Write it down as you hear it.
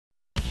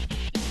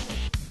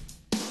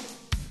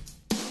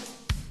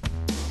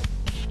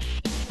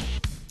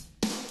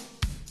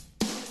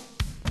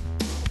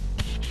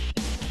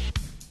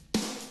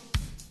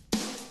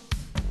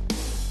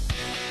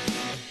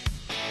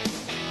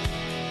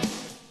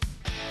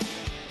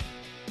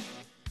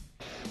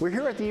We're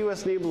here at the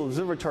U.S. Naval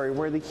Observatory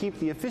where they keep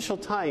the official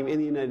time in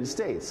the United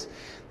States.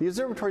 The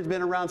observatory's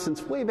been around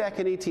since way back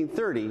in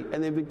 1830,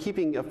 and they've been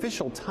keeping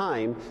official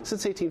time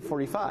since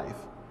 1845.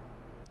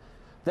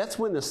 That's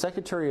when the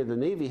Secretary of the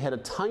Navy had a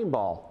time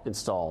ball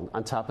installed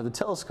on top of the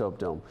telescope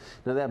dome.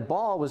 Now that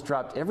ball was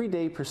dropped every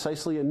day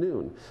precisely at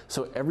noon,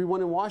 so everyone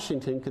in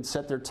Washington could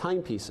set their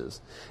timepieces,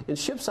 and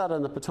ships out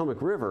on the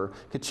Potomac River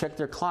could check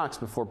their clocks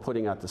before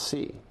putting out to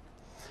sea.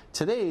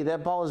 Today,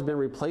 that ball has been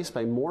replaced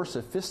by more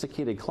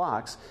sophisticated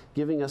clocks,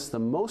 giving us the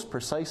most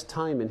precise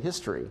time in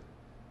history.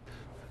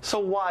 So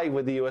why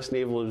would the U.S.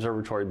 Naval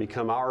Observatory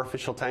become our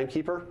official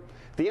timekeeper?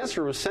 The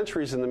answer was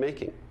centuries in the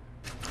making.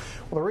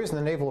 Well, the reason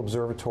the Naval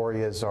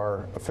Observatory is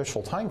our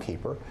official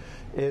timekeeper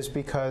is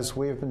because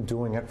we have been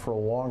doing it for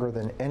longer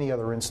than any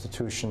other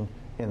institution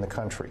in the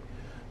country.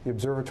 The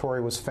observatory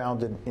was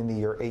founded in the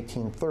year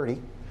 1830.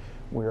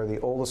 We are the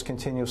oldest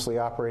continuously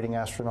operating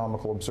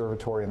astronomical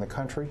observatory in the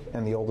country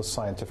and the oldest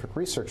scientific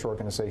research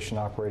organization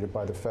operated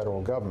by the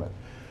federal government.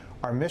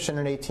 Our mission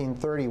in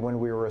 1830, when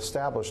we were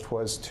established,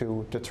 was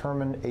to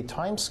determine a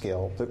time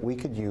scale that we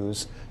could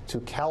use to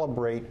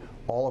calibrate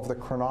all of the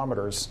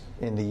chronometers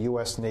in the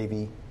U.S.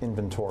 Navy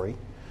inventory.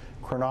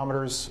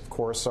 Chronometers, of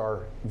course,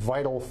 are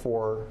vital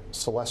for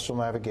celestial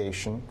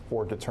navigation,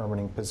 for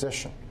determining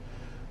position.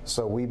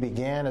 So we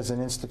began as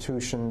an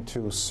institution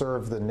to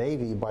serve the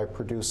Navy by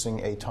producing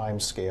a time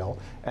scale,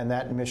 and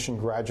that mission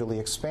gradually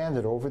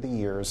expanded over the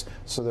years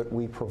so that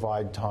we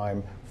provide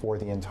time for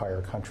the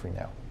entire country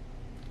now.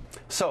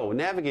 So,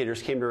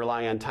 navigators came to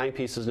rely on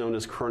timepieces known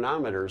as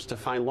chronometers to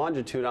find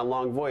longitude on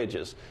long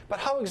voyages. But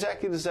how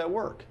exactly does that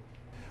work?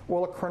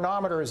 Well, a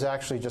chronometer is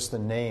actually just a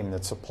name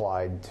that's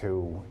applied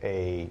to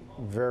a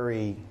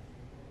very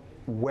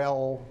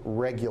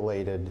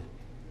well-regulated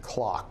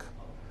clock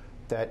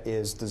that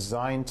is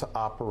designed to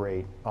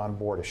operate on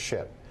board a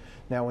ship.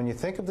 Now, when you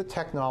think of the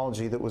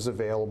technology that was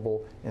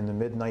available in the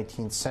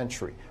mid-19th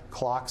century,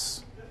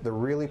 clocks, the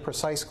really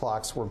precise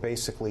clocks, were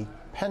basically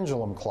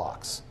pendulum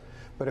clocks.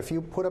 But if you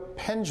put a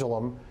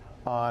pendulum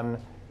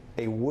on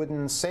a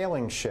wooden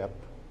sailing ship,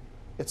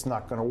 it's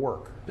not going to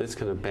work. It's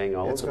going to bang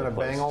all over the place. It's going to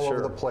bang all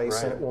over the place,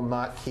 right. And it will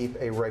not keep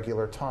a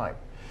regular time.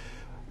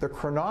 The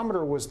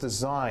chronometer was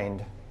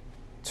designed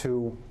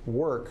to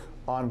work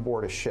on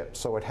board a ship,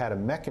 so it had a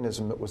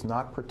mechanism that was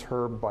not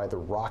perturbed by the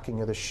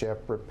rocking of the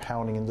ship or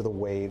pounding into the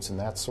waves and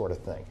that sort of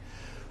thing.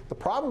 The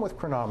problem with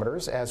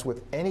chronometers, as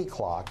with any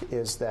clock,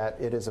 is that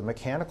it is a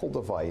mechanical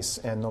device,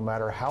 and no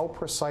matter how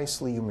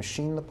precisely you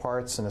machine the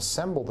parts and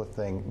assemble the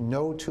thing,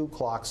 no two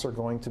clocks are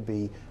going to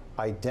be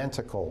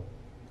identical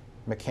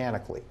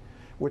mechanically,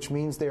 which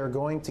means they are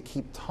going to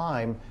keep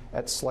time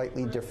at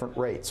slightly different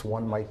rates.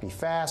 One might be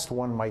fast,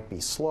 one might be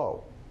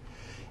slow.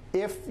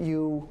 If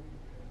you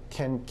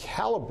can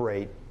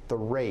calibrate the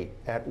rate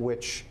at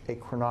which a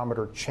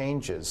chronometer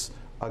changes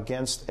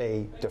against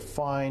a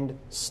defined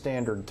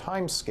standard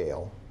time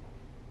scale,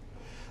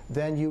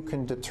 then you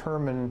can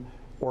determine,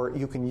 or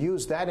you can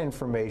use that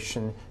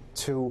information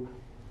to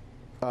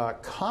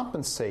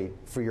compensate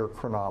for your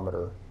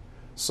chronometer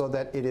so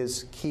that it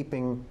is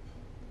keeping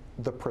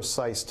the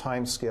precise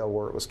time scale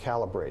where it was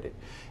calibrated.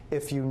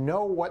 If you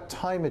know what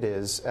time it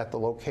is at the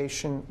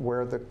location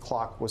where the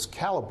clock was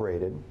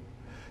calibrated,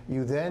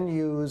 you then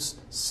use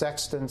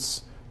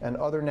sextants and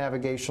other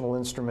navigational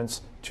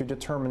instruments to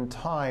determine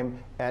time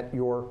at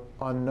your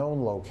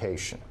unknown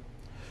location.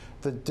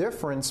 The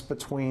difference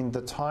between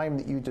the time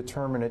that you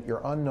determine at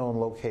your unknown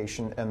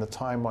location and the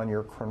time on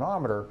your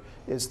chronometer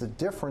is the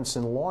difference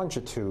in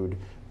longitude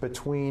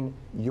between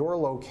your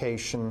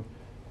location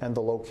and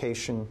the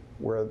location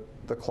where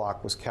the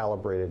clock was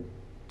calibrated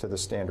to the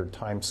standard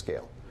time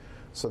scale.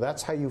 So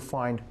that's how you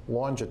find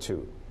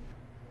longitude.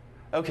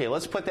 Okay,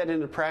 let's put that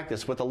into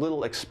practice with a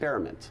little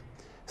experiment.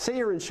 Say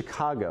you're in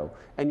Chicago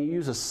and you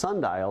use a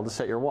sundial to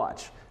set your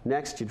watch.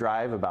 Next, you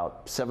drive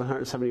about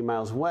 770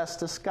 miles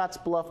west to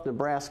Scottsbluff,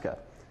 Nebraska.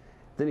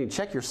 Then you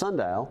check your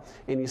sundial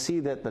and you see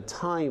that the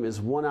time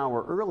is 1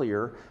 hour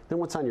earlier than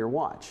what's on your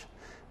watch.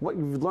 What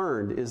you've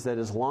learned is that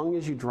as long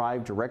as you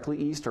drive directly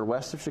east or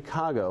west of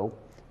Chicago,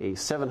 a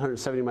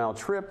 770-mile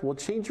trip will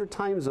change your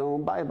time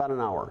zone by about an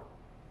hour.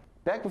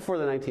 Back before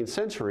the 19th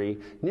century,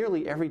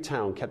 nearly every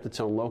town kept its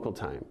own local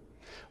time.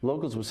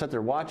 Locals would set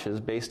their watches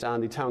based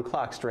on the town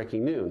clock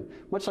striking noon,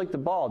 much like the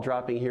ball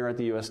dropping here at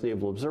the U.S.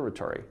 Naval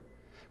Observatory.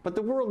 But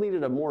the world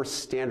needed a more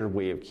standard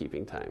way of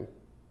keeping time.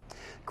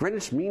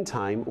 Greenwich Mean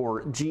Time,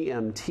 or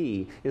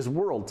GMT, is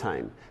world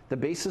time, the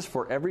basis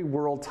for every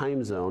world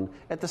time zone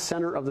at the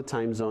center of the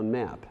time zone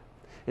map.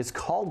 It's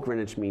called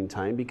Greenwich Mean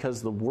Time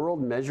because the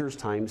world measures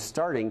time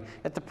starting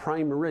at the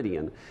prime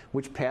meridian,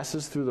 which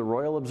passes through the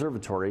Royal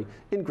Observatory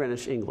in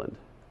Greenwich, England.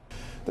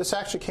 This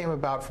actually came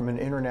about from an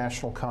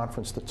international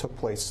conference that took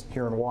place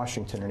here in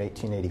Washington in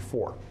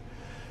 1884.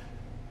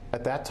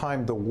 At that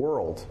time, the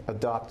world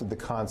adopted the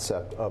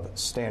concept of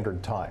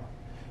standard time.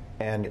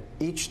 And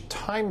each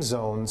time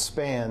zone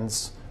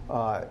spans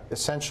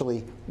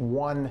essentially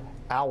 1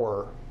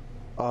 hour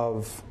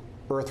of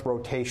Earth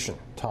rotation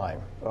time,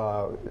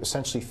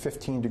 essentially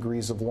 15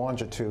 degrees of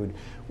longitude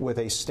with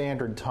a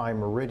standard time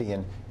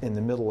meridian in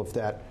the middle of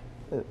that.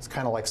 It's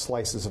kind of like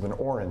slices of an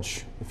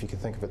orange, if you can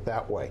think of it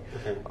that way.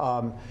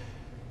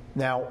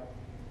 Now,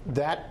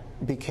 that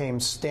became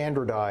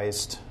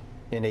standardized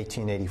in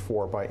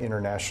 1884 by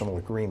international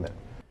agreement.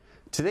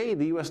 Today,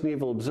 the U.S.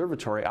 Naval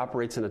Observatory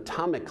operates an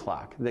atomic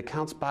clock that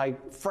counts by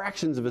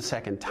fractions of a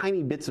second,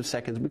 tiny bits of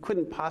seconds. We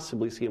couldn't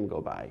possibly see them go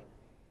by.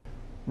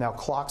 Now,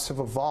 clocks have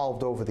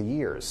evolved over the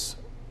years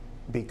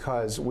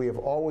because we have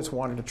always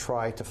wanted to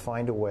try to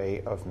find a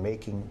way of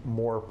making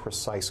more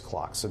precise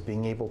clocks, of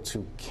being able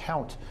to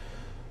count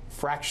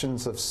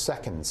fractions of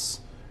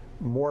seconds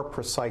more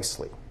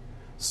precisely.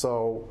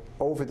 So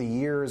over the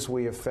years,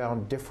 we have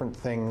found different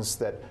things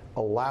that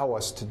allow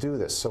us to do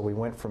this. So we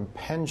went from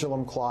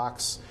pendulum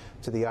clocks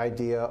to the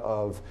idea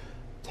of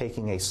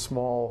taking a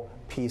small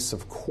piece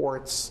of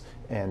quartz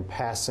and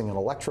passing an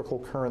electrical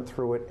current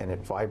through it, and it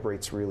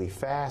vibrates really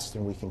fast,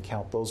 and we can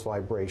count those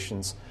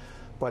vibrations.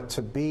 But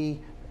to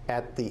be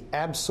at the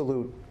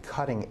absolute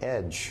cutting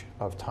edge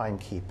of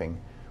timekeeping,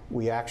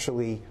 we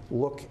actually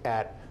look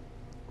at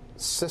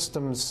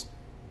systems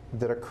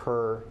that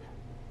occur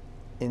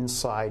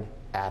inside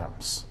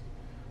atoms.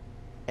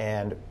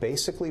 And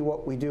basically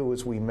what we do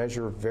is we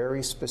measure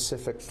very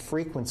specific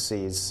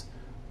frequencies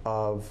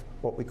of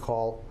what we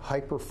call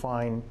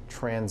hyperfine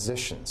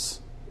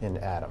transitions in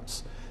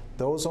atoms.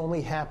 Those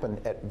only happen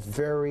at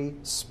very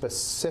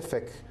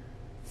specific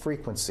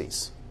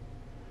frequencies.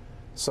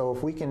 So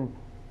if we can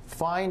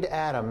find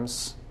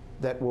atoms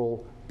that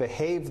will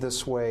behave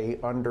this way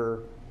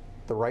under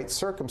the right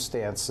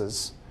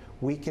circumstances,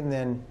 we can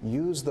then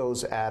use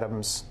those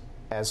atoms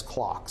as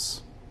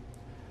clocks.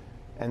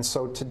 And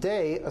so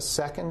today, a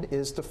second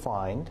is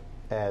defined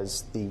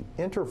as the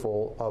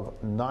interval of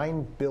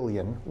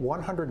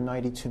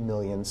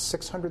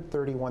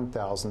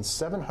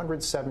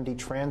 9,192,631,770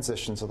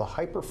 transitions of the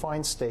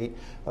hyperfine state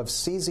of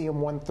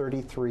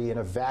cesium-133 in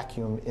a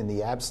vacuum in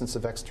the absence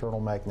of external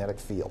magnetic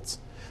fields.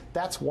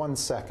 That's 1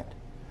 second.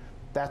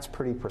 That's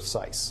pretty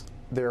precise.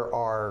 There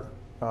are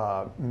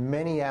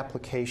many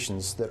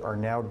applications that are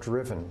now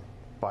driven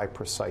by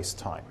precise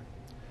time.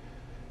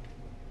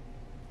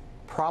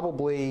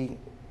 Probably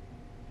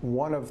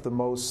one of the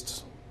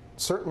most,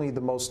 certainly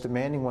the most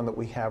demanding one that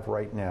we have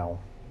right now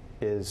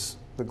is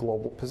the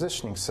Global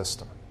Positioning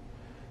System.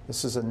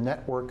 This is a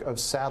network of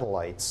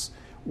satellites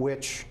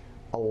which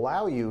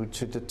allow you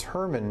to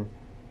determine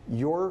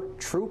your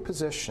true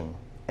position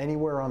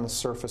anywhere on the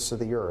surface of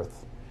the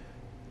Earth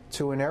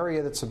to an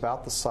area that's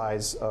about the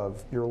size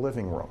of your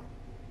living room.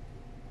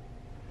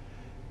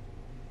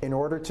 In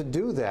order to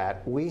do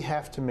that, we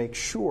have to make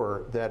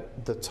sure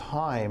that the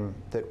time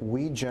that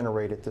we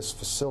generate at this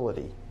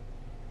facility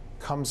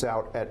comes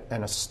out at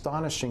an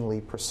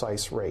astonishingly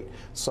precise rate.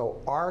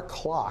 So our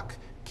clock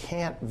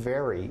can't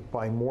vary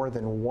by more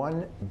than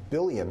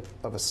 1/billionth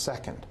of a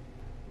second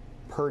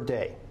per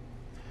day.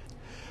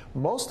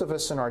 Most of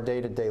us in our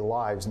day-to-day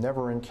lives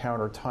never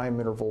encounter time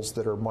intervals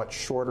that are much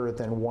shorter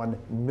than 1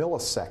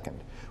 millisecond,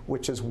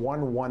 which is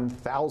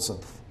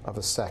 1/1000th of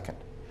a second.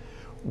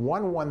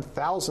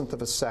 1/1000th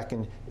of a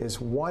second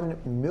is 1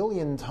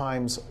 million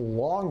times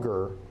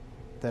longer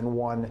than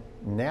 1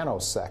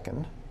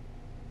 nanosecond,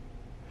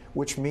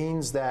 which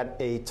means that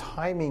a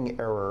timing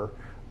error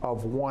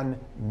of 1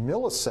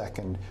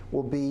 millisecond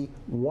will be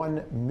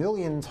 1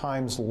 million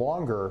times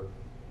longer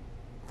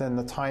than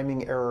the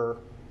timing error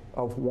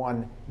of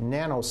 1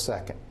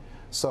 nanosecond.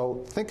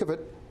 So think of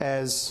it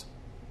as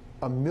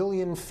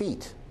 1,000,000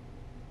 feet,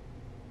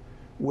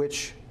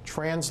 which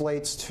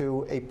translates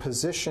to a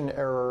position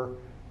error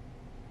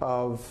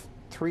of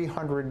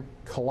 300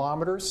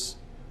 kilometers,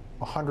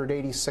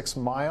 186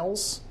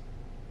 miles,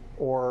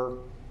 or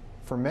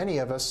for many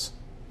of us,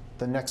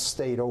 the next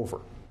state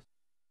over.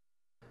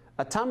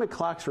 Atomic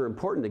clocks are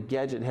important to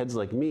gadget heads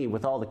like me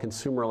with all the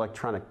consumer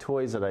electronic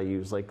toys that I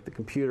use, like the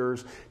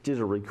computers,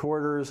 digital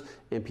recorders,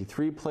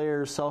 MP3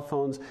 players, cell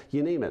phones,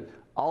 you name it.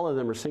 All of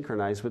them are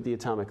synchronized with the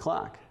atomic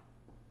clock.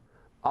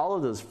 All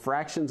of those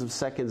fractions of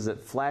seconds that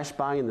flash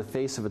by in the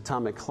face of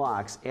atomic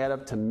clocks add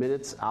up to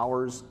minutes,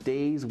 hours,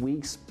 days,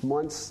 weeks,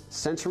 months,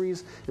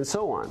 centuries, and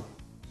so on.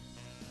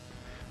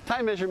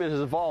 Time measurement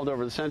has evolved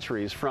over the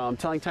centuries, from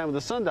telling time with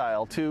a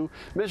sundial to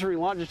measuring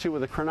longitude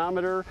with a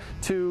chronometer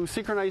to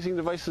synchronizing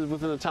devices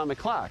with an atomic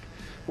clock.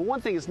 But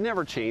one thing has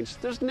never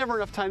changed: there's never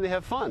enough time to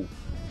have fun.